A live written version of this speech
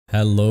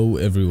Hello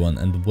everyone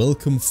and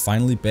welcome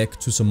finally back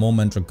to some more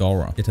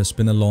Mandragora. It has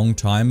been a long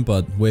time,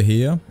 but we're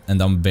here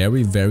and I'm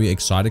very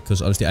excited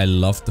because honestly I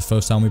loved the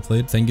first time we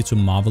played. Thank you to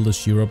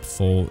Marvelous Europe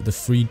for the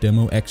free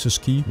demo access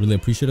key. Really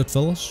appreciate it,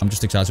 fellas. I'm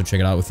just excited to check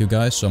it out with you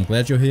guys, so I'm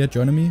glad you're here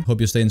joining me. Hope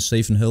you're staying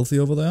safe and healthy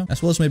over there,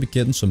 as well as maybe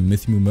getting some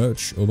MythyMoo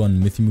merch over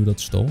on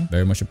MythyMoo.store.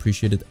 Very much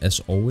appreciated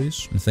as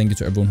always, and thank you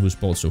to everyone who's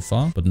bought so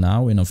far. But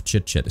now enough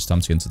chit chat, it's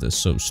time to get into this,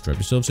 so strap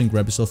yourselves in,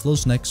 grab yourself a little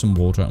snack, some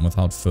water, and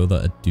without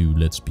further ado,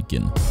 let's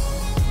begin.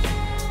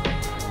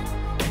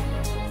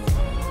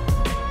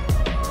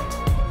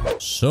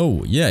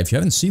 So, yeah, if you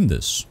haven't seen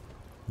this,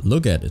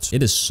 look at it.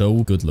 It is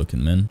so good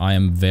looking, man. I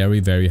am very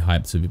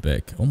hyped to be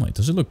back. Oh my,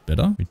 does it look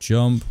better? We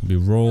jump, we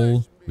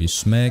roll, we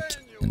smack,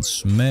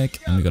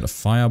 and we got a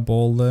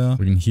fireball there.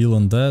 We can heal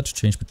on that,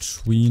 change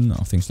between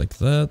things like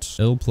that.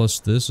 L plus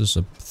this is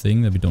a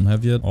thing that we don't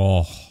have yet.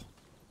 Oh,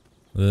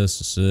 this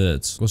is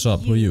it. What's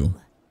up? Who are you?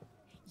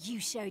 You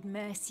showed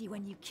mercy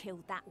when you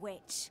killed that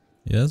witch.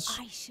 Yes?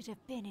 I should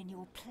have been in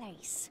your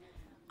place.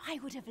 I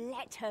would have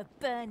let her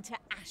burn to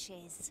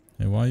ashes.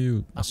 Hey, why are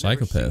you a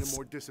psychopath? I've never seen a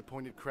more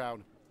disappointed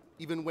crowd,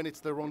 even when it's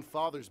their own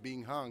fathers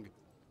being hung.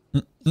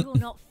 You're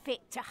not fit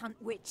to hunt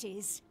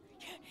witches.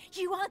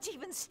 You aren't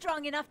even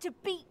strong enough to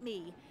beat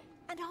me.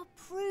 And I'll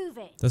prove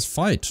it. Let's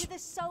fight. To the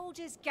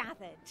soldiers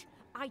gathered,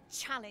 I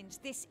challenge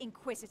this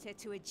Inquisitor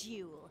to a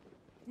duel.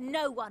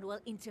 No one will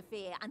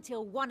interfere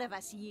until one of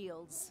us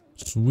yields.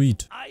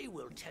 Sweet. I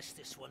will test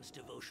this one's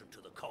devotion to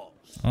the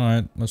cause.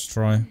 Alright, let's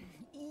try.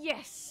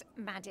 Yes,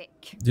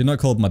 Madik. You're not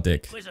called my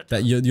dick.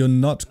 That you're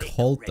not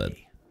called that.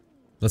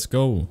 Let's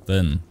go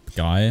then,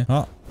 guy.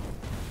 Ah.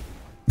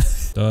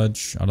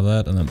 Dodge out of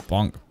that and then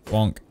bonk,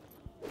 bonk,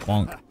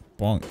 bonk,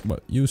 bonk.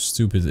 What? You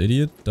stupid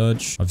idiot.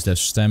 Dodge. Obviously have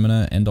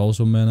stamina and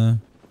also mana.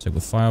 Take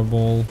with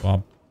fireball.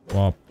 Bop,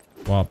 bop,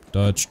 bop,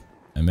 dodge.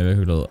 And maybe a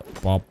little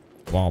bop,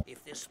 bop.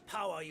 If this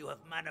power you have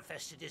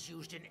manifested is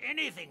used in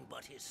anything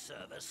but his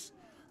service,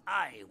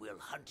 I will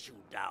hunt you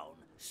down,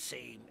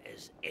 same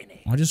as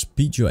any. I just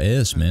beat your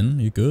ass, man.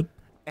 You good?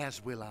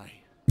 As will I.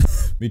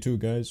 Me too,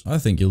 guys. I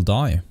think you'll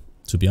die,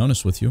 to be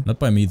honest with you. Not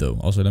by me, though.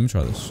 Also, let me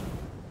try this.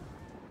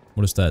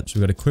 What is that? So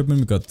we got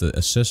equipment, we got the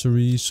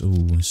accessories.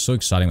 Ooh, it's so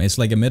exciting. It's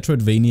like a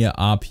Metroidvania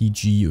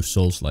RPG of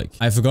Souls-like.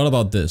 I forgot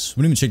about this.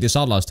 We didn't even check this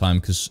out last time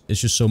because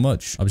it's just so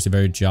much. Obviously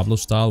very Diablo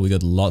style. We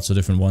got lots of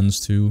different ones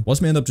too.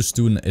 Watch me end up just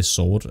doing a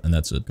sword and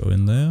that's it. Go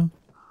in there.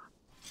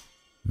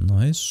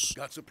 Nice.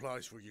 Got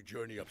supplies for your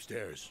journey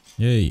upstairs.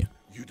 Yay.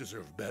 You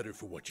deserve better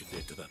for what you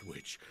did to that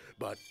witch,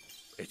 but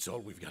it's all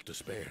we've got to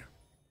spare.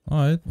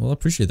 Alright, well I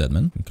appreciate that,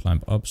 man. Can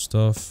climb up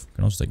stuff.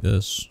 Can also take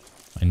this.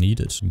 I need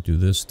it. Can do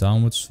this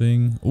downwards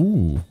thing.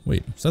 Ooh,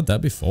 wait, is that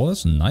before?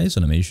 That's a nice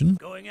animation.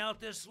 Going out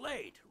this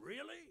late,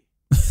 really?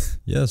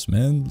 Yes,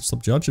 man.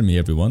 Stop judging me,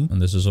 everyone.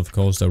 And this is, of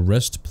course, the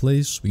rest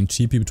place. We can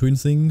TP between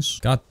things.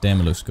 God damn,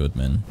 it looks good,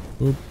 man.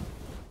 Boop.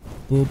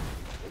 Boop.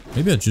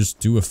 Maybe I just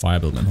do a fire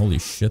build, man. Holy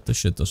shit, this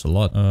shit does a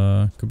lot.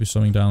 Could be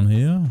something down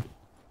here.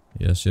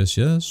 Yes.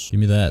 Give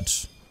me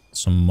that.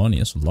 Some money.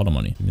 That's a lot of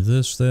money. Give me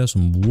this there.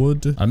 Some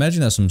wood. I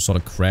imagine there's some sort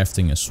of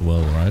crafting as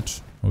well,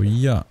 right? Oh,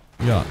 yeah.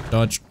 Yeah.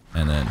 Dodge.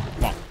 And then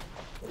pop,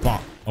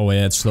 pop. Oh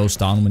yeah, it slows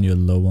down when you're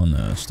low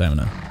on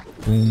stamina.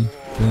 Boom,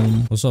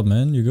 boom. What's up,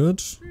 man? You good?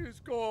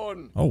 She's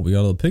gone. Oh, we got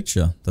a little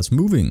picture. That's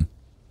moving.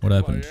 What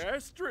happened? My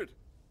Astrid.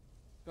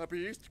 The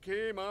beast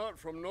came out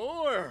from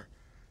nowhere.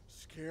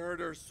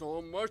 Scared her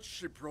so much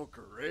she broke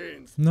her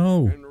reins.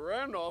 No. And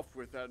ran off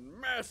with that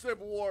massive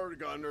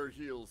warg on her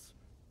heels.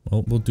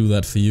 Well, we'll do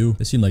that for you.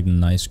 They seem like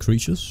nice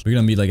creatures. We're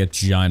gonna meet like a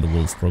giant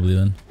wolf probably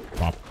then.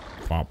 Pop,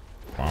 pop,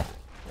 pop,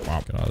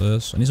 pop. Get out of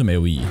this. I need some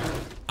AoE.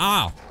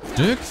 Ah,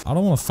 dick. I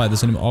don't want to fight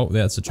this anymore. Oh,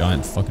 yeah, it's a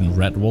giant fucking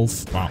red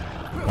wolf. Wow,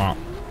 wow,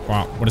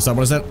 wow. What is that?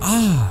 What is that?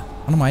 Ah,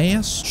 under my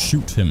ass.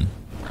 Shoot him.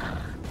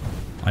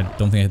 I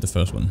don't think I hit the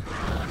first one.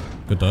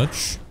 Good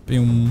dodge.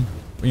 Boom,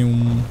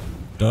 boom.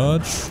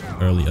 Dodge.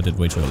 Early. I did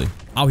way too early.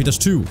 Oh, he does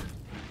two.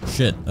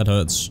 Shit, that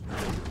hurts.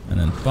 And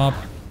then bop,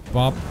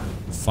 bop.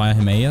 Fire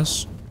him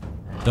ass.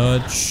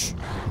 Dodge.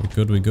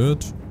 We're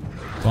good.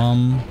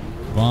 Bomb,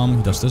 bomb.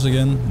 He does this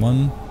again.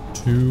 1,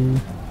 2,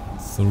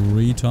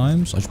 3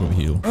 times. I should probably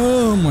heal.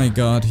 Oh my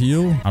god,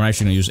 heal. I'm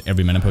actually gonna use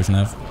every mana potion I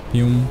have.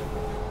 Pume.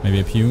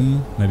 Maybe a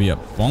pume. Maybe a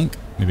bonk.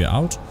 Maybe a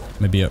out.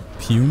 Maybe a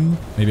pume.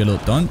 Maybe a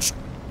little dodge.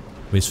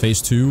 Wait, phase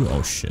 2.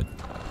 Oh shit.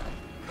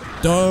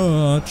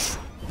 Dodge.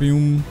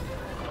 Boom.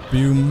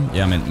 Boom.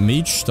 Yeah, man,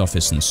 mage stuff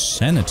is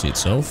insanity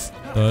itself.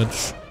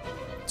 Dodge.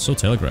 So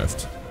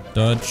telegraphed.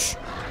 Dodge.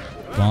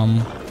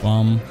 Bomb.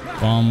 Bomb.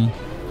 Bomb.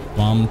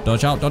 Bomb.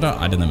 Dodge out. Dodge out.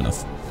 I didn't have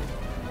enough.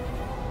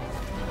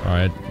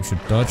 Alright, we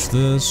should dodge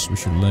this. We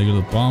should leg a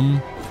little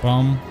bomb.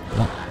 Bomb.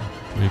 Bomb.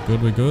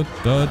 We're good.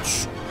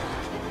 Dodge.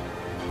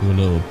 Do a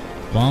little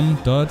bomb.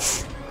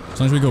 Dodge. As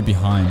long as we go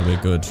behind, we're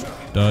good.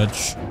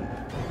 Dodge.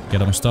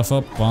 Get our stuff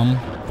up. Bomb.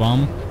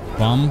 Bomb.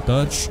 Bomb.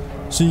 Dodge.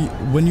 See,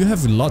 when you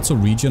have lots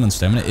of regen and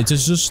stamina,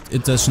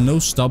 there's no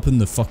stopping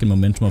the fucking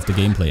momentum of the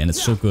gameplay, and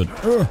it's so good.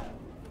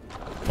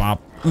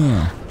 Bop.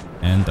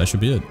 And that should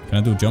be it. Can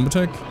I do a jump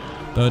attack?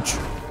 Dodge.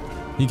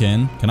 He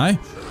can. Can I?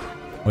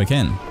 Oh, I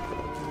can.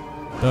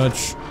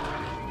 Dodge.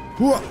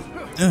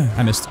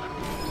 I missed.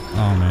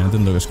 Oh man, it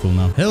didn't look as cool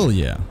now. Hell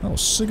yeah. That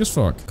was sick as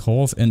fuck.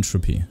 Core of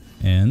Entropy.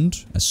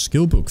 And a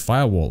skill book,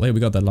 Firewall. Hey, we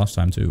got that last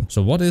time too.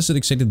 So what is it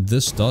exactly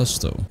this does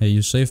though? Hey,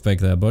 you saved back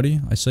there,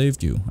 buddy. I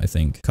saved you, I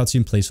think.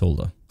 Cutscene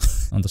placeholder.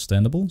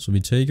 Understandable. So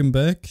we take him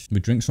back. We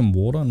drink some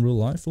water in real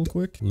life real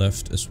quick.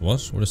 Left is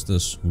what? What is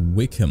this?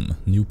 Wickham.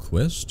 New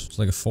quest? It's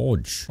like a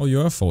forge. Oh,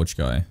 you're a forge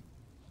guy.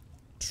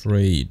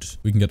 Trade.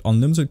 We can get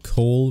unlimited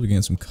coal, we can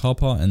get some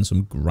copper and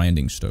some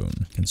grinding stone.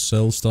 We can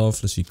sell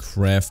stuff. Let's see,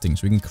 crafting.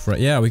 So we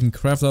can we can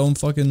craft our own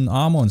fucking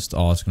armor and stuff.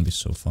 Oh, it's gonna be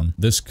so fun.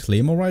 This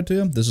claymore right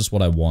here, this is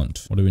what I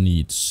want. What do we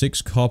need?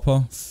 6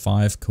 copper,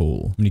 5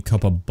 coal. We need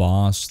copper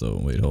bars though.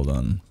 Wait, hold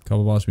on.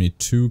 Copper bars, we need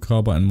 2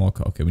 copper and more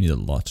okay, we need a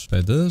lot. Buy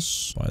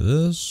this, buy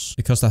this.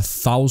 It costs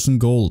 1,000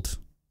 gold.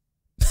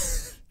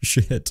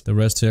 Shit. The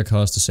rest here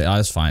costs to say,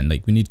 it's fine.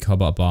 Like, we need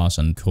copper bars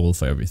and coal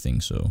for everything,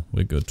 so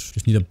we're good.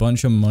 Just need a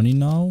bunch of money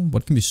now.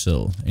 What can we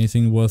sell?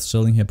 Anything worth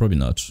selling here? Probably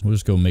not. We'll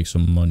just go make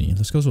some money.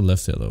 Let's go to the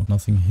left here, though.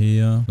 Nothing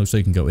here. Looks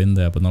like you can go in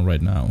there, but not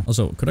right now.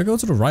 Also, could I go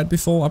to the right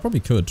before? I probably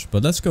could,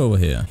 but let's go over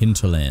here.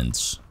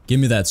 Hinterlands. Give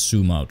me that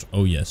zoom out.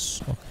 Oh, yes.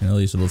 Fucking hell,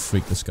 he's a little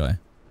freak, this guy.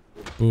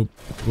 Boop,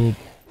 boop,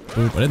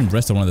 boop. I didn't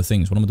rest on one of the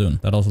things. What am I doing?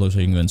 That also looks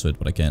like you can go into it,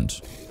 but I can't.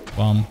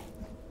 Bomb.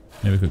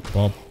 Maybe we could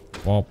bop,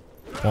 bop.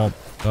 Bop,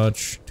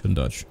 dodge, couldn't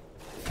dodge.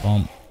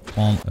 Bomb,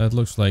 bomb. That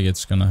looks like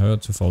it's gonna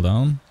hurt to fall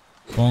down.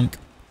 Bonk.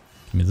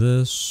 Give me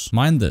this.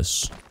 Mine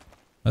this.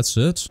 That's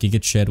it. Giga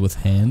Chat with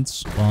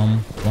hands.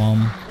 Bomb,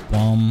 bomb,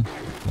 bomb.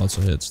 Lots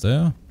of hits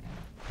there.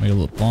 Make a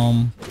little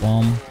bomb,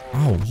 bomb.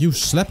 Ow, you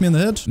slapped me in the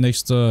head.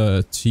 Next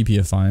TP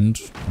I find,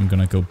 I'm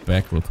gonna go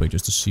back real quick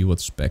just to see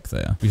what's back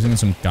there. We're getting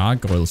some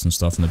gargoyles and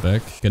stuff in the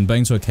back. Getting back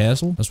into a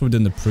castle. That's what we did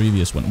in the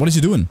previous one. What is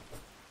he doing?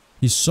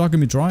 He's sucking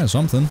me dry or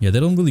something. Yeah,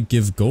 they don't really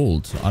give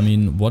gold. I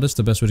mean, what is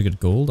the best way to get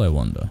gold, I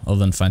wonder? Other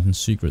than finding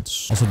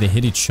secrets. Also, they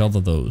hit each other,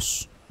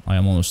 those. I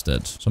am almost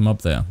dead. So I'm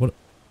up there.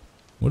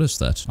 What is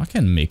that? I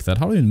can't make that.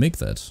 How do you make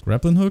that?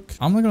 Grappling hook?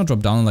 I'm not gonna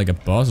drop down like a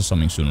boss or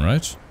something soon,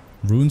 right?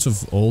 Runes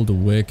of Old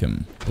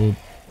Wickham. Boop,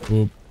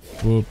 boop,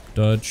 boop,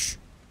 dodge.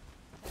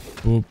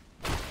 Boop.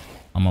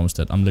 I'm almost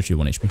dead. I'm literally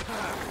 1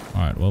 HP.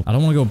 Alright, well, I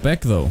don't want to go back,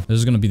 though. This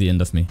is gonna be the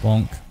end of me.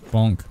 Bonk,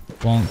 bonk.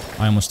 Bonk.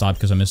 I almost died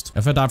because I missed.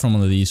 If I die from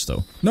one of these,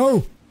 though.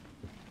 No!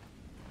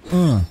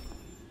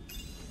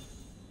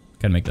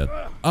 Can't make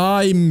that.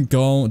 I'm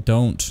going...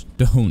 Don't.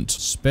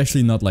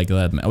 Especially not like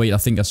that, man. Oh, wait, I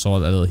think I saw a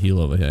little heal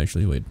over here,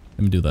 actually. Wait,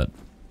 let me do that.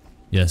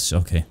 Yes,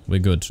 okay. We're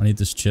good. I need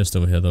this chest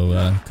over here,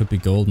 though. Could be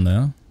gold in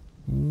there.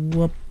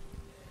 Whoop.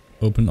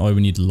 Open. Oh,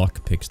 we need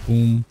lock picks.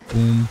 Boom,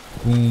 boom,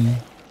 boom.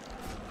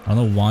 I don't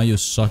know why you're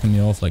sucking me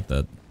off like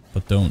that,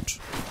 but don't.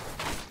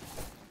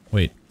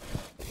 Wait.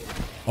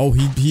 Oh,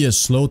 he has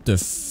slowed the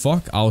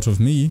fuck out of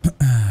me.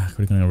 Are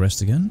we gonna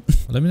rest again?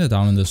 Let me get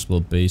down in this little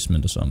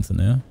basement or something,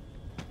 yeah?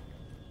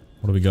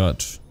 What do we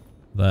got?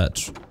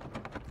 That.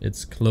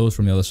 It's closed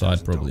from the other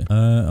side, probably.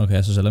 Okay,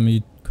 as I said, let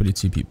me quickly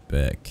TP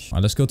back.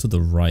 Alright, let's go to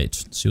the right.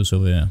 See what's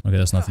over here. Okay,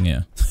 there's nothing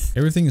here.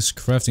 Everything is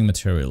crafting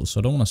materials, so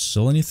I don't want to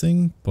sell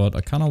anything, but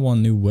I kind of want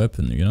a new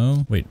weapon, you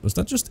know? Wait, was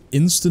that just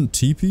instant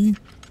TP?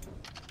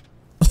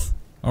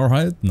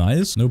 Alright,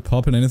 nice. No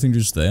popping anything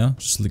just there.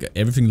 Just like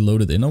everything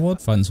loaded in or what?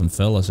 Find some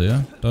fellas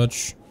here.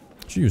 Dodge.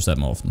 Should use that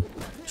more often.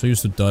 So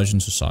used to dodge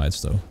into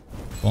sides though.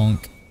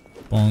 Bonk.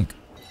 Bonk.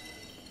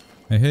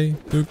 Hey, hey.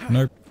 Duke.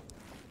 Nope.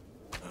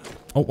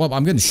 Oh, well,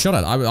 I'm getting shot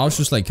at. I was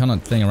just like kind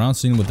of playing around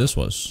seeing what this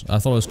was. I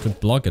thought I could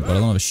block it, but I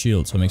don't have a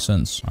shield, so it makes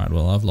sense. Alright,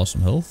 well, I've lost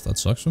some health. That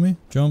sucks for me.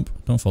 Jump.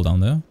 Don't fall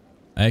down there.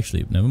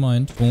 Actually, never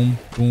mind. Boom.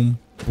 Boom.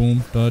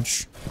 Boom.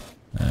 Dodge.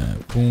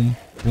 Boom.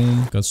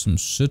 Boom. Got some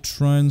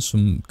citrine,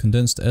 some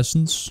condensed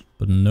essence,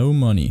 but no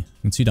money.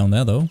 You can see down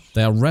there though.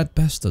 They are red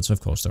bastards,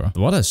 of course there are.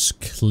 What a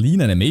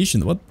clean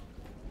animation. What?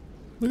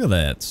 Look at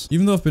that.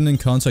 Even though I've been in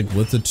contact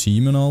with the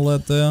team and all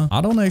that there,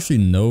 I don't actually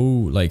know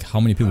like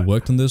how many people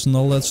worked on this and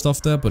all that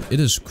stuff there, but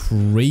it is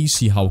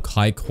crazy how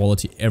high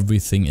quality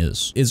everything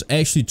is. It's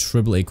actually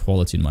AAA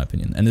quality in my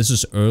opinion. And this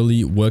is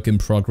early work in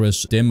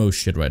progress demo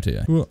shit right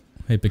here. Ooh.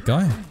 Hey, big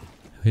guy.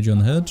 Hit you on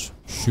the head.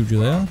 Shoot you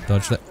there.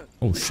 Dodge that.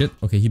 Oh shit,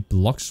 okay, he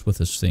blocks with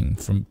his thing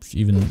from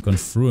even going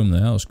through him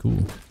there, that was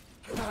cool.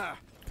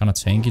 Kinda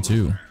tanky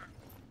too.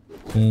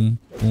 Boom,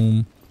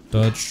 boom,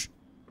 dodge.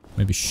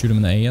 Maybe shoot him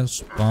in the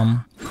ass.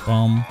 Bomb,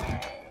 bomb.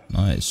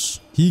 Nice.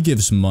 He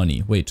gives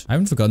money. Wait, I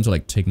haven't forgotten to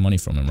like take money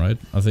from him, right?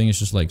 I think it's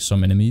just like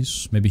some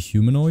enemies, maybe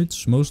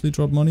humanoids mostly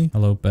drop money.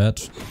 Hello, bat.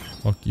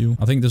 Fuck you.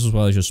 I think this is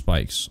why it's just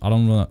spikes. I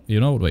don't know, you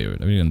know what, wait,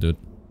 let me gonna do it.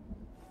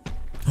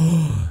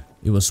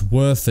 It was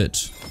worth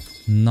it.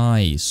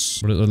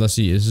 Nice. Let's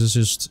see, is this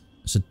just...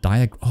 It's a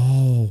diagram.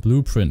 Oh,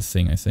 blueprint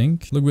thing, I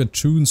think. Look, we're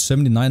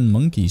 279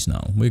 monkeys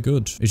now. We're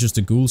good. It's just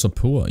the ghouls are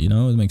poor, you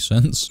know? It makes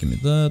sense. Give me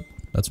that.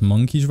 That's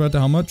monkeys right there.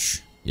 How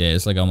much? Yeah,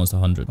 it's like almost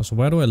 100. So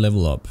where do I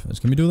level up?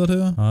 Can we do that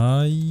here?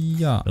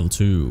 Yeah. Level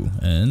 2.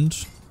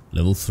 And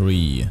level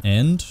 3.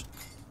 And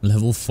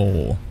level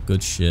 4.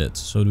 Good shit.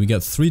 So do we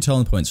get 3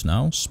 talent points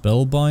now?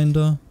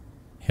 Spellbinder.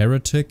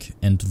 Heretic,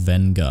 and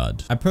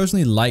Vanguard. I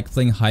personally like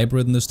playing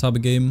hybrid in this type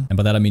of game, and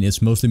by that I mean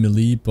it's mostly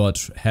melee,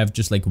 but have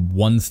just like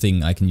one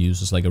thing I can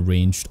use as like a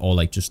ranged or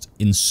like just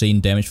insane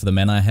damage for the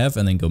mana I have,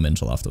 and then go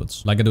mental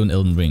afterwards. Like I do in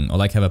Elden Ring, or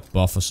like have a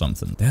buff or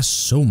something. There's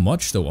so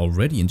much though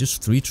already in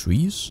just 3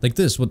 trees. Like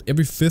this, what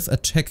every 5th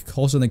attack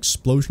causes an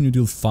explosion, you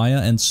deal fire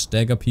and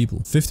stagger people.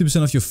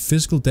 50% of your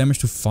physical damage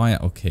to fire.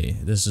 Okay,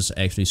 this is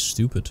actually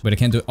stupid. Wait, I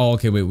can't do it. Oh,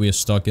 okay, wait, we are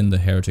stuck in the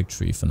Heretic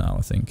tree for now,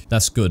 I think.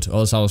 That's good, or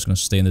else I was gonna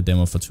stay in the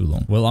demo for too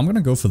long. Well, I'm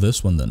gonna go for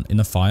this one then. In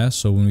a fire,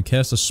 so when we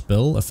cast a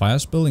spell, a fire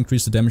spell,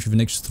 increase the damage of your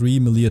next 3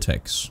 melee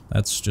attacks.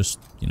 That's just,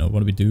 you know,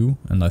 what we do,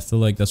 and I feel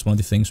like that's one of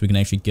the things we can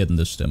actually get in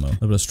this demo. A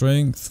little bit of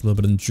strength, a little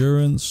bit of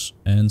endurance,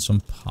 and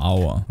some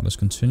power. Let's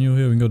continue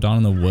here. We can go down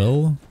in the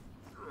well.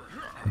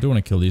 I do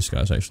want to kill these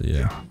guys, actually,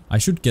 yeah. I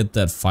should get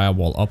that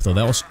firewall up, though.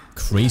 That was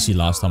crazy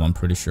last time, I'm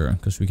pretty sure.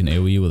 Because we can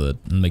AoE with it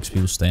and makes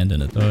people stand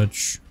in it.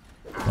 Dodge.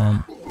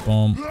 Bomb.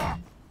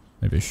 Bomb.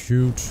 Maybe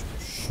shoot.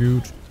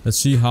 Shoot. Let's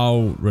see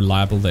how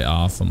reliable they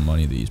are for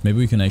money, these. Maybe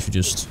we can actually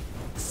just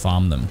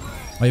farm them.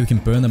 Oh, yeah, we can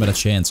burn them at a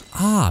chance.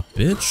 Ah,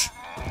 bitch.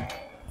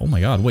 Oh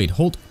my god, wait,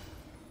 hold.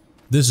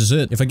 This is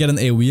it. If I get an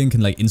AoE and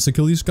can like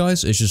insta-kill these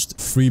guys, it's just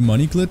free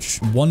money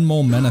glitch. One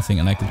more mana thing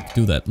and I could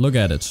do that. Look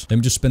at it. Let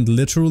me just spend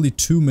literally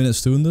 2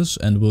 minutes doing this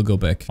and we'll go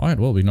back. Alright,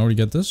 well, we can already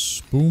get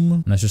this. Boom.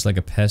 And that's just like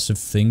a passive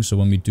thing. So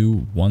when we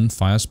do one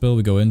fire spell,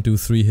 we go in, do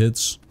 3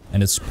 hits.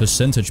 And it's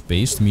percentage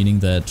based, meaning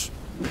that...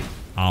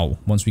 Ow.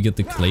 Once we get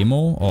the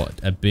Claymore, or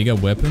a bigger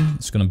weapon,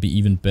 it's gonna be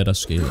even better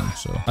scaling,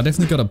 so... I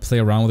definitely gotta play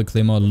around with the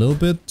Claymore a little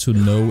bit to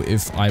know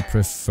if I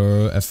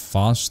prefer a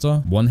faster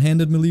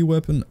one-handed melee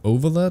weapon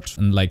over that,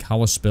 and like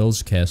how a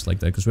spell's cast like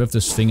that, because we have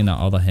this thing in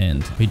our other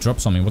hand. He dropped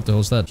something, what the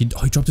hell is that? He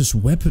dropped his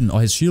weapon, or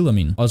his shield, I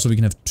mean. Also, we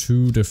can have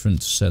 2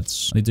 different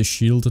sets. I need the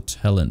shield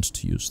talent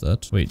to use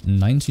that. Wait,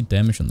 90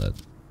 damage on that.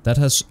 That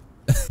has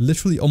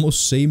literally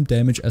almost same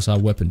damage as our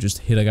weapon. Just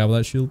hit a guy with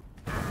that shield.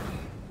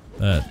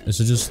 Is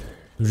it just...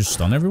 Do we just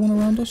stun everyone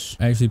around us?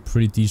 Actually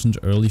pretty decent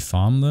early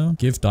farm there.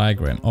 Give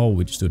diagram. Oh,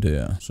 we just do it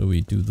here. So we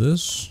do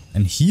this.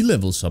 And he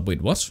levels up.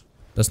 Wait, what?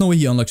 There's no way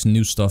he unlocks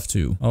new stuff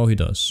too. Oh, he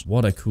does.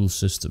 What a cool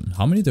system.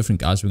 How many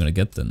different guys are we gonna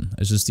get then?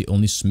 Is this the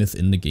only smith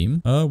in the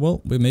game?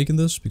 Well, we're making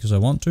this because I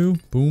want to.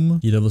 Boom.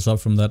 He levels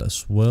up from that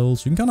as well.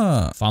 So you can kind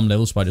of farm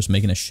levels by just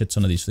making a shit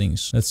ton of these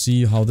things. Let's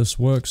see how this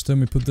works. Then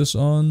we put this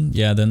on.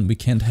 Yeah, then we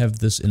can't have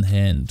this in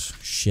hand.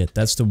 Shit,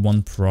 that's the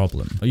one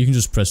problem. Oh, you can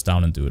just press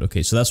down and do it.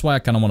 Okay, so that's why I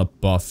kind of want to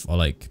buff or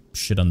like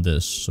shit on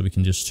this so we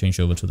can just change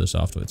over to this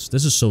afterwards.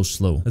 This is so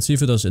slow. Let's see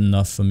if it does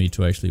enough for me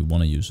to actually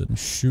want to use it.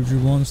 Shoot you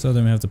once there,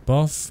 then we have the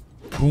buff.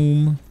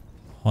 Boom.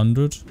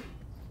 100.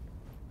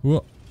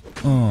 Whoa.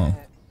 Oh.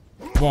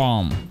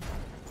 Bomb.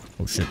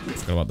 Oh shit.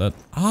 Forgot about that.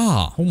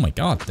 Ah. Oh my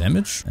god.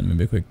 Damage. And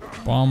maybe a quick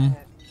bomb.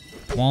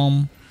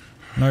 Bomb.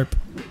 Nope.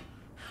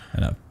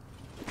 And a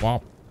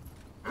bop.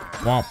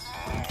 Bop.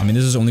 I mean,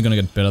 this is only gonna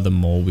get better the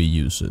more we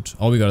use it.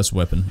 All we got is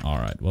weapon.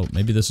 Alright, well,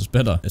 maybe this is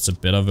better. It's a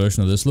better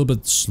version of this. A little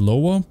bit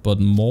slower, but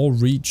more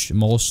reach,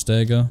 more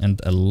stagger, and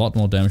a lot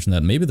more damage than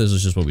that. Maybe this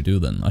is just what we do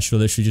then. I should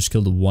have literally just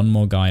killed one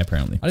more guy,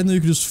 apparently. I didn't know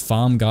you could just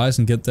farm guys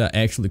and get their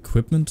actual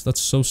equipment.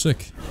 That's so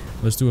sick.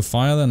 Let's do a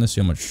fire then. Let's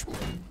see how much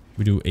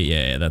we do.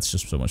 Yeah, that's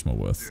just so much more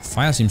worth.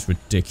 Fire seems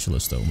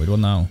ridiculous, though. Wait, what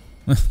now?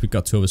 We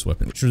got 2 of his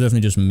weapons. Should have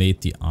definitely just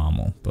made the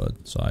armor,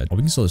 but side. Oh,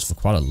 we can sell this for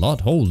quite a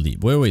lot. Holy.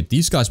 Wait.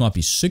 These guys might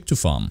be sick to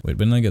farm. Wait,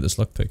 when did I get this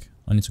lockpick?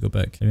 I need to go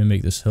back. Let me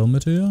make this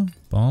helmet here.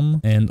 Bomb.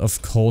 And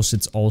of course,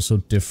 it's also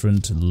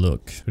different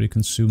look. Should we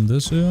consume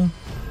this here?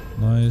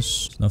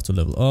 Nice. Enough to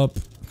level up.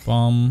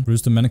 Bomb.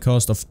 Reduce the mana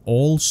cost of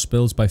all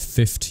spells by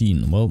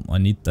 15. Well, I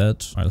need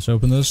that. Alright, let's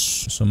open this.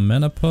 Some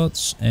mana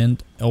pots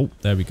and... Oh,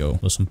 there we go.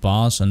 There's some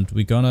bars and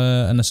we got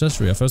an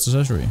accessory. Our first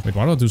accessory. Wait,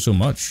 why do I do so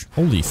much?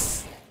 Holy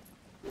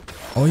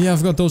Oh yeah, I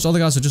forgot those other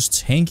guys are just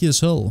tanky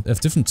as hell. They have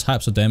different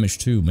types of damage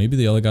too. Maybe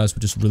the other guys were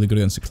just really good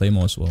against the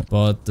Claymore as well.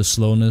 But the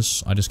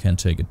slowness, I just can't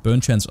take it.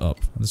 Burn chance up.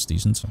 That's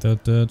decent.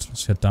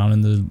 Let's head down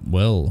in the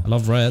well. I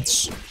love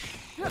rats.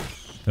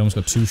 They almost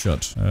got 2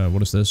 shot.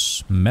 What is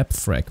this? Map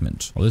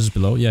fragment. Oh, this is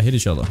below. Yeah, hit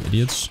each other.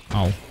 Idiots.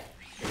 Ow.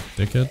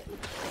 Dickhead.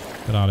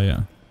 Get out of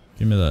here.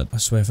 Give me that. I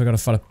swear, if I gotta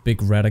fight a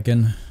big rat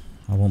again,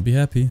 I won't be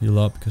happy. Heal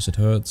up because it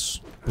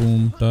hurts.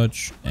 Boom,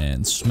 dodge,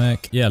 and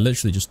smack. Yeah,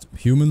 literally just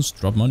humans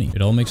drop money.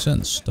 It all makes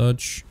sense.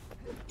 Dodge.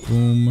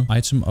 Boom.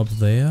 Item up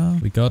there.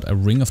 We got a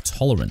ring of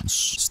tolerance.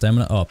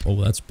 Stamina up. Oh,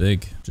 that's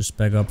big. Just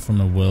back up from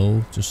a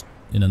well. Just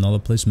in another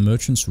place.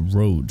 Merchant's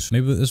Road.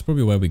 Maybe this is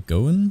probably where we're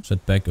going.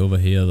 Set back over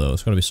here, though.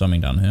 It's gotta be something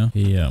down here.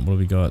 Yeah, what do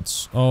we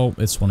got? Oh,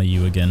 it's one of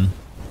you again.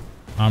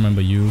 I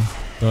remember you.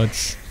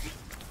 Dodge.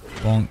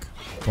 Bonk.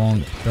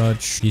 Bonk.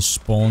 Dodge. He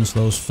spawns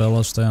those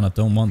fellas there, and I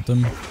don't want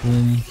them.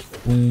 Boom.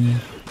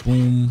 Boom.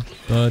 Boom.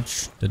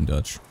 Dodge. Didn't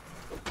dodge.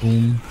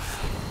 Boom.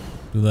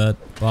 Do that.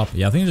 Bop.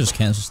 Yeah, I think it just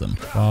cancels them.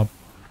 Bop.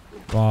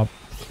 Bop.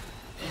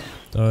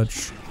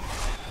 Dodge.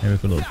 Here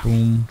we go.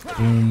 Boom.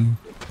 Boom.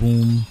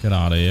 Boom. Get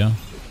out of here.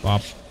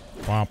 Bop.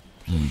 Bop.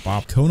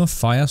 Bop. Cone of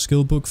Fire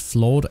skill book,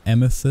 flawed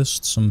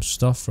amethyst, some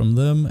stuff from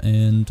them,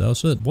 and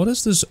that's it. What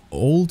is this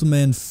old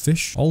man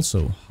fish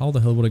also? How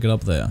the hell would I get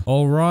up there?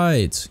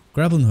 Alright.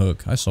 Grappling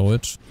hook. I saw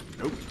it.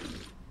 Nope.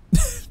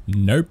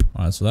 Nope.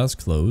 Alright, so that's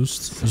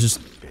closed. It's just...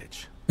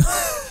 Bitch.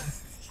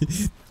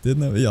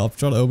 Didn't have... Yeah, I've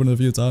tried to open it a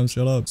few times.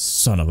 Shut up.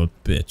 Son of a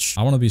bitch.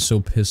 I want to be so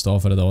pissed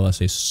off at it all. I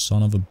say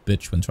son of a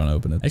bitch when trying to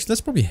open it. Actually,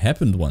 that's probably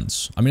happened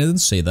once. I mean, I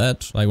didn't say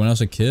that. Like, when I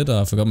was a kid,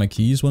 I forgot my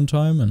keys one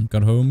time and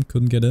got home,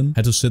 couldn't get in.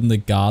 Had to sit in the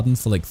garden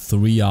for like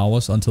 3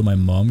 hours until my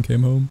mom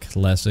came home.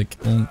 Classic.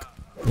 Bonk.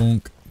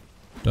 Bonk.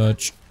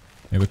 Dodge.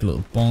 Maybe a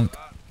little bonk.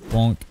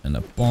 Bonk. And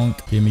a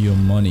bonk. Give me your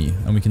money.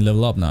 And we can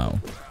level up now.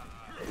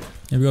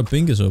 Yeah, we got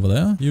Bingus over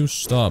there. You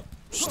stop.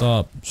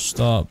 Stop.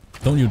 Stop.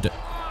 Don't you dare.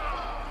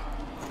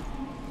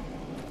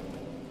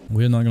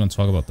 We're not gonna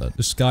talk about that.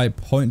 This guy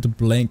point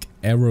blank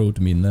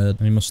arrowed me, Ned.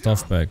 I need my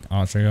stuff back.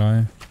 Archer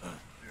guy.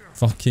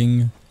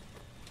 Fucking.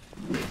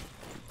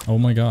 Oh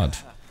my god.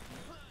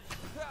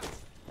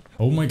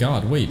 Oh my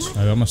god, wait.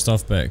 I got my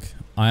stuff back.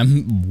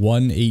 I'm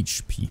 1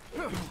 HP.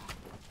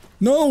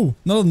 No!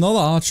 Not another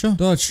archer.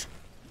 Dodge.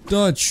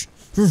 Dodge.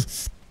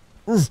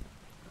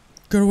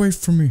 Get away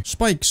from me.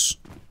 Spikes.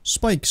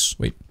 Spikes.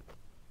 Wait.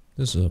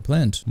 This is a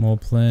plant. More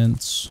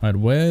plants. Alright,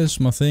 where's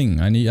my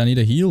thing? I need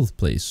a heal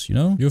place, you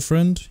know? Your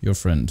friend? Your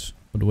friend.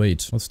 But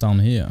wait, what's down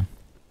here?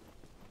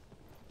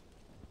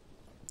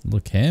 Little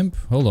camp?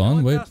 Hold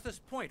on, wait. Past this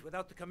point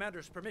without the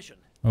commander's permission.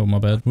 Oh, my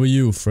bad. Who are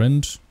you,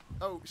 friend?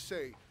 Oh,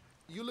 say,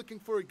 you looking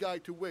for a guy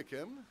to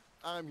Wickham?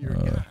 I'm your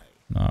guy.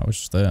 Nah, I was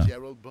just there.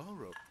 Gerald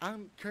Borrow.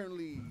 I'm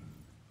currently...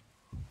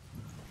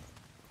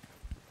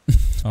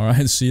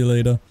 Alright, see you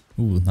later.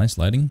 Ooh, nice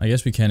lighting. I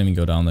guess we can't even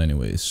go down there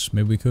anyways.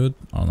 Maybe we could?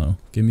 I don't know.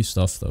 Give me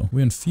stuff though.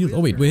 We're in field.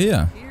 Oh wait, we're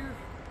here.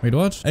 Wait,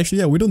 what? Actually,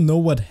 yeah, we don't know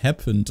what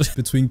happened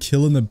between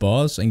killing the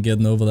boss and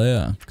getting over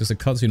there. Because the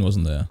cutscene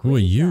wasn't there. Who are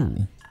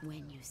you?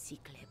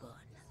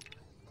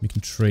 We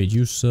can trade.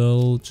 You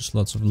sell just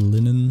lots of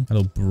linen.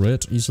 Hello,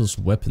 bread. He sells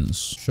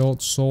weapons.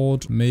 Short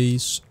sword,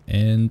 mace,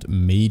 and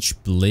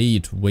mage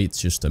blade. Wait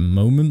just a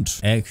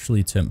moment.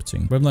 Actually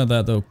tempting. Weapon like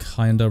that though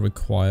kinda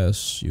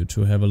requires you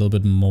to have a little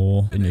bit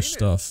more in your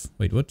stuff.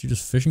 Wait, what? You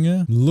just fishing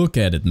here? Look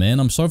at it,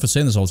 man. I'm sorry for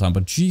saying this all the time,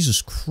 but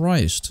Jesus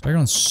Christ.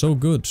 Background's so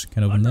good.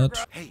 Can I open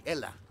that? Hey,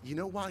 Ella, you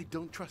know why I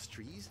don't trust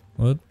trees?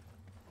 What?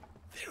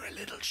 They're a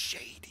little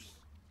shady.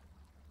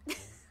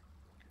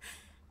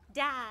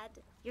 Dad,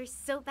 you're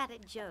so bad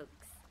at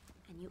jokes.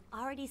 And you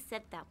already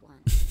said that one.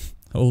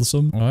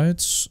 Wholesome.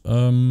 Alright,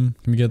 can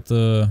we get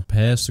the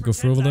pass to go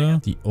through over there?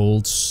 The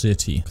old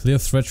city. Clear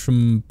threat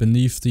from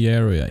beneath the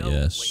area,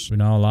 yes. We're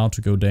now allowed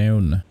to go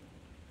down.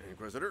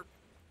 Inquisitor?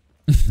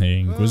 Hey,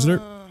 Inquisitor.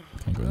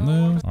 Can't go in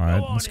there.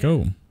 Alright, let's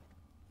go.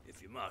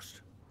 If you must.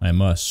 I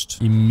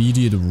must.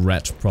 Immediate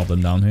rat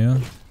problem down here.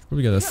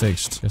 Probably get that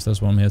fixed. Guess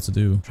that's what I'm here to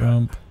do.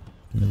 Jump.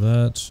 Give me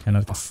that.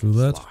 Cannot get through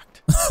that.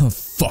 Oh,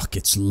 fuck,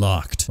 it's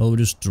locked. Well, we'll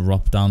just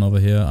drop down over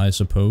here, I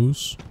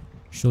suppose.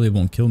 Surely it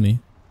won't kill me.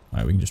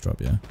 Alright, we can just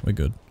drop, yeah. We're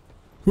good.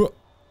 We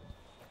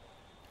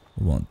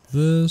want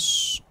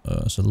this.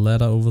 There's a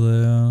ladder over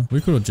there.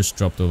 We could have just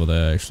dropped over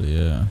there, actually,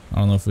 yeah. I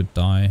don't know if we'd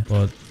die,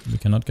 but we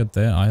cannot get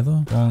there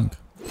either. Bonk.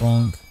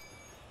 Bonk.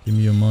 Give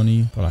me your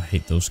money. God, I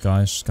hate those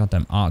guys.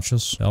 Goddamn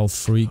archers. They're all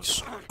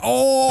freaks.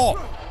 Oh!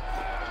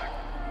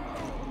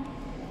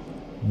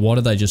 What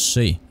did I just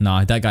say?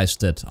 Nah, that guy's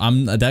dead.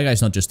 That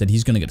guy's not just dead.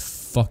 He's gonna get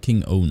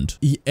fucking owned.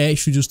 He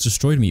actually just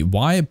destroyed me.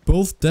 Why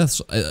both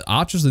deaths?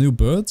 Archers, the new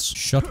birds?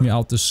 Shut me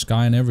out the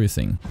sky and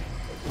everything.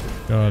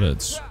 Got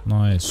it.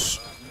 Nice.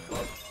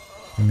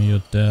 Give me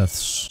your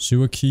deaths.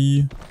 Sewer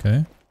key.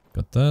 Okay.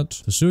 Got that.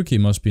 The sewer key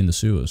must be in the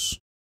sewers.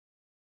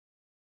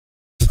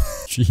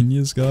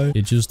 Genius guy.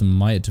 It just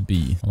might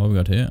be. What we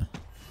got here?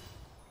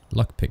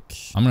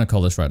 Lockpick. I'm gonna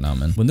call this right now,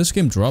 man. When this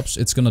game drops,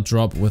 it's gonna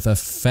drop with a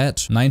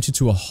fat 90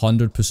 to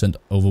 100%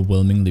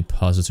 overwhelmingly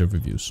positive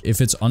reviews.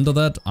 If it's under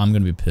that, I'm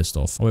gonna be pissed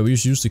off. Oh wait, we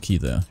just used the key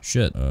there.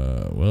 Shit.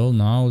 Well,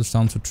 now it's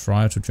time to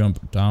try to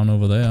jump down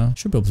over there.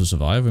 Should be able to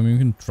survive. I mean, we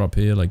can drop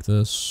here like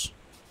this.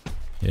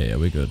 Yeah,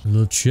 we're good. A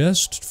little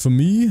chest for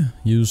me.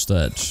 Use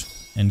that.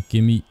 And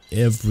give me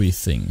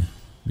everything.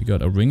 We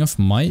got a ring of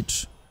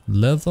might,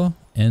 leather,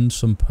 and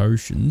some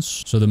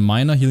potions. So the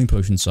minor healing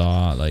potions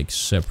are like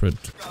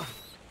separate.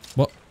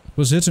 What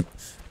was it?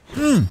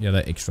 Yeah,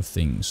 they're extra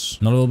things.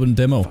 Not a little bit in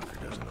demo.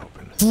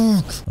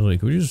 Fuck. Oh, wait,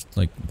 could we just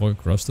like walk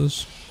across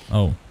this?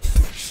 Oh.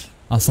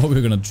 I thought we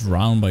were gonna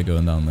drown by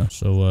going down there.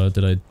 So,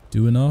 did I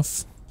do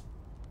enough?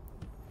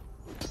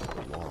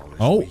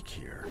 Oh.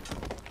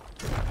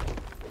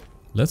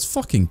 Let's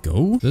fucking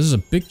go. This is a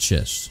big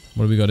chest.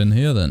 What do we got in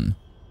here then?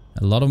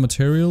 A lot of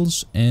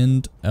materials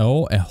and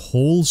oh, a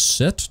whole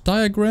set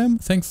diagram?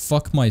 Thank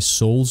fuck my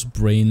soul's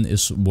brain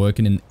is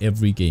working in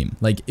every game.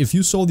 Like, if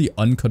you saw the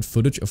uncut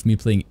footage of me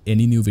playing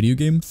any new video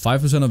game,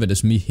 5% of it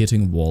is me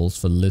hitting walls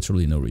for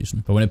literally no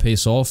reason. But when it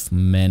pays off,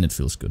 man, it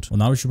feels good. Well,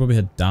 now we should probably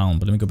head down,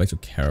 but let me go back to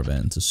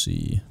Caravan to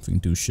see if we can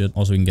do shit.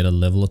 Also, we can get a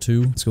level or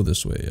two. Let's go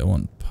this way. I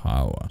want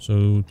power.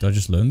 So, did I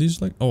just learn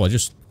these? Like, oh, I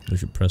just We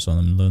should press on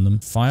them and learn them.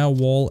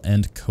 Firewall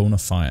and Cone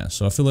of Fire.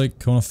 So I feel like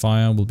Cone of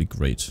Fire will be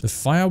great. The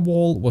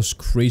Firewall was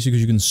crazy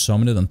because you can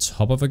summon it on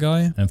top of a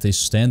guy. And if they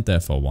stand there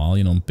for a while,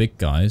 you know, big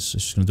guys,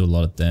 it's just going to do a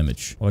lot of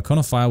damage. Well, the Cone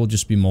of Fire will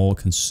just be more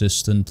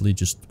consistently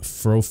just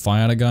throw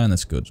fire at a guy, and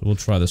that's good. So we'll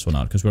try this one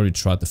out because we already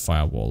tried the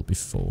Firewall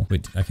before.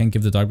 Wait, I can't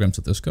give the diagram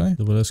to this guy.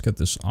 So let's get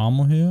this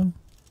armor here.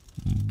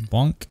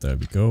 Bonk. There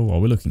we go. Oh,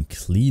 we're looking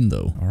clean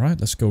though.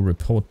 Alright, let's go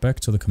report back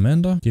to the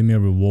commander. Give me a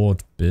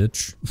reward,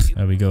 bitch.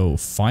 There we go.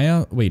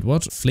 Fire. Wait,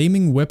 what?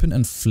 Flaming weapon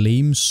and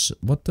flames.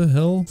 What the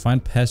hell?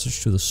 Find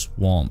passage to the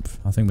swamp.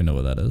 I think we know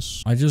what that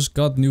is. I just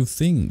got new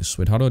things.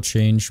 Wait, how do I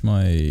change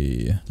my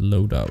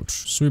loadout?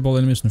 Sweep all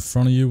enemies in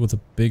front of you with a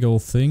big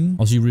old thing.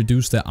 Also, you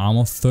reduce their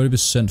armor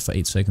 30% for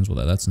 8 seconds with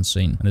that. That's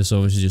insane. And this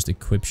obviously just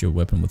equips your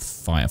weapon with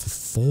fire for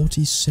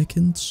 40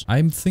 seconds.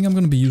 I think I'm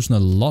going to be using a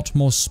lot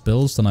more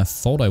spells than I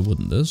thought I would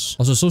in this.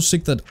 Also, so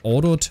sick that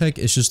auto attack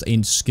is just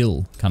a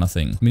skill kind of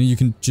thing. I mean, you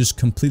can just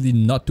completely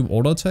not do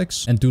auto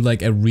attacks and do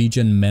like a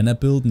regen mana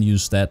build and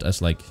use that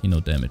as like, you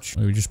know, damage.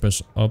 We just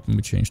press up and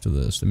we change to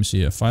this. Let me see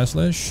here. Fire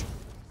slash.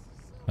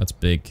 That's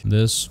big.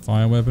 This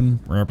fire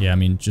weapon. Yeah, I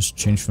mean, just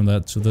change from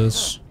that to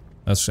this.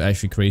 That's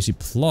actually crazy.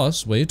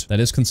 Plus, wait, that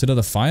is considered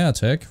a fire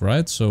attack,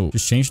 right? So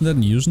just changing that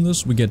and using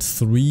this, we get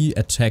 3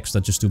 attacks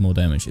that just do more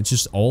damage. It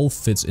just all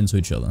fits into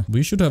each other.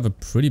 We should have a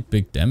pretty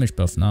big damage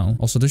buff now.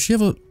 Also, does she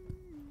have a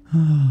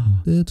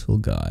little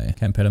guy?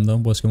 Can't pet him though.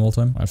 Whisk him all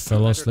time. Alright,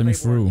 fellas, let me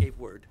through.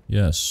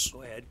 Yes.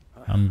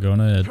 I'm going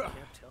ahead.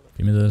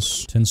 Give me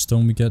this. 10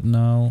 stone we get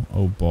now.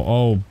 Oh, boy.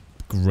 Oh,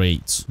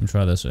 great. Let me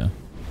try this here.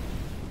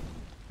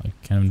 I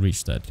can't even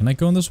reach that. Can I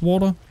go in this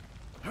water?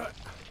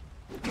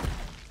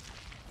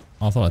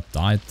 Oh, I thought I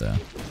died there.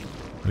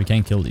 We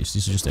can't kill these.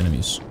 These are just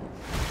enemies.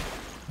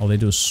 All they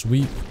do is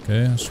sweep.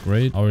 Okay, that's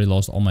great. I already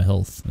lost all my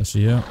health. Let's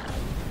see here.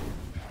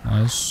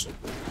 Nice.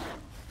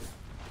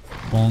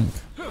 Bonk.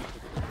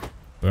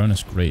 Burn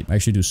is great. I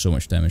actually do so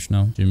much damage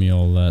now. Give me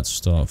all that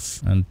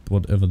stuff. And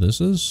whatever this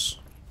is.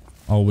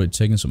 Oh, we're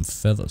taking some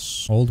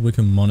feathers. Old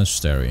Wickham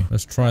Monastery.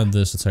 Let's try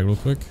this attack real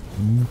quick.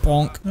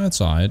 Bonk.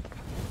 That's alright.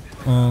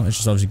 Oh, it's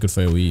just obviously good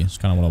for AoE. It's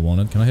kind of what I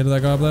wanted. Can I hit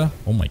that guy up there?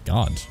 Oh my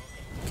god.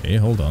 Okay,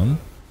 hold on.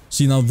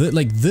 See, now,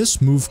 like,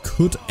 this move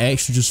could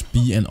actually just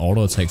be an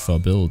auto attack for a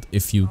build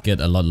if you get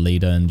a lot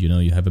later and, you know,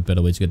 you have a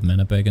better way to get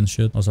mana back and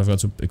shit. Also, I forgot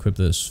to equip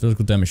this.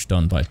 Physical damage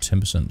done by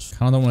 10%.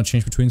 Kinda don't want to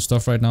change between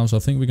stuff right now, so I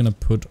think we're gonna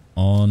put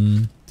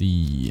on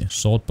the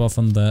sword buff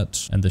on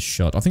that and the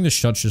shot. I think the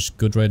shot's just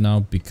good right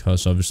now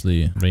because,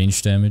 obviously,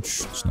 range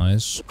damage. It's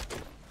nice.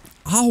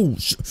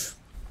 Ouch!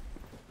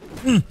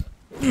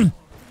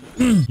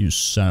 You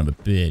son of a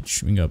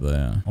bitch. We can go up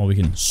there. Or we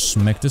can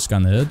smack this guy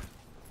in the head.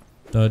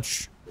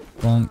 Dodge.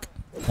 Bonk,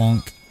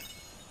 bonk.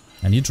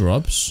 And he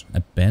drops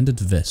a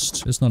banded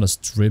vest. It's not as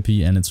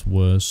drippy and it's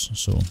worse,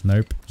 so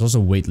nope. There's also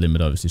a weight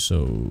limit, obviously,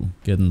 so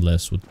getting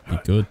less would be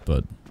good,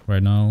 but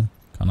right now,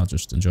 cannot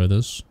just enjoy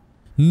this.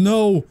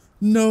 No!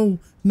 No!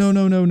 No,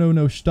 no, no, no,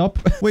 no, stop.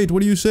 Wait,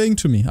 what are you saying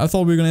to me? I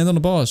thought we were gonna end on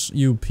the boss.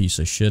 You piece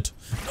of shit.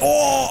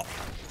 Oh!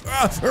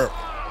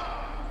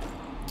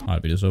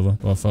 Alright, beat this over.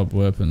 Buff up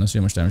weapon. Let's see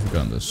how much damage we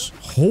got on this.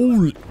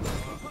 Holy...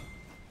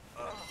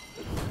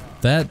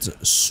 That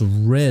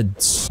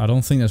shreds. I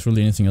don't think there's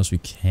really anything else we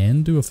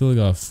can do. I feel like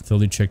I've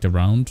thoroughly checked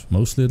around,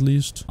 mostly at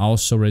least. I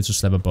was so ready to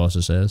slap a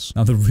boss's ass.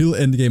 Now the real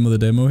end game of the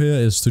demo here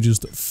is to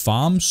just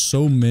farm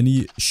so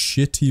many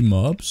shitty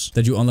mobs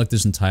that you unlock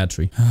this entire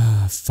tree.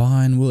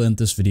 Fine, we'll end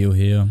this video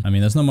here. I mean,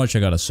 there's not much I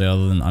gotta say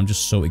other than I'm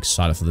just so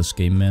excited for this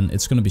game, man.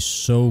 It's gonna be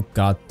so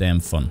goddamn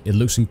fun. It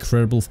looks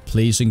incredible,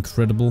 plays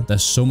incredible.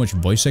 There's so much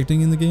voice acting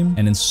in the game,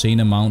 an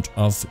insane amount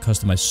of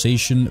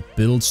customization,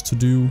 builds to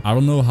do. I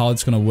don't know how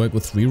it's gonna work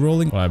with reroll,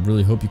 but I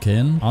really hope you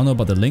can. I don't know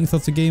about the length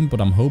of the game, but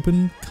I'm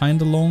hoping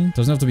kinda long.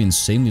 Doesn't have to be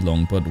insanely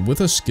long, but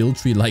with a skill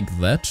tree like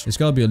that, it's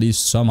gotta be at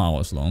least some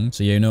hours long.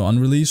 So yeah, you know, on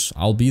release,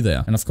 I'll be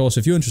there. And of course,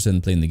 if you're interested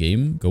in playing the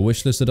game, go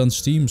wishlist it on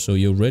Steam so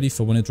you're ready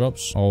for when it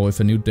drops. Or if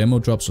a new demo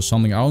drops or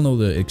something, I don't know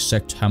the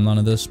exact timeline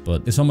of this,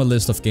 but it's on my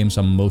list of games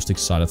I'm most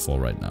excited for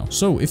right now.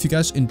 So if you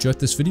guys enjoyed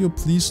this video,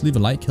 please leave a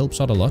like, helps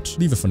out a lot.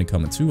 Leave a funny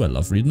comment too, I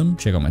love reading them.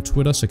 Check out my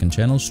Twitter, second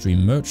channel,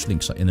 stream merch,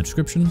 links are in the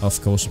description.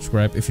 Of course,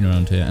 subscribe if you're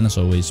around here. And as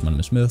always, my name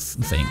is Myth.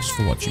 Thanks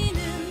for watching.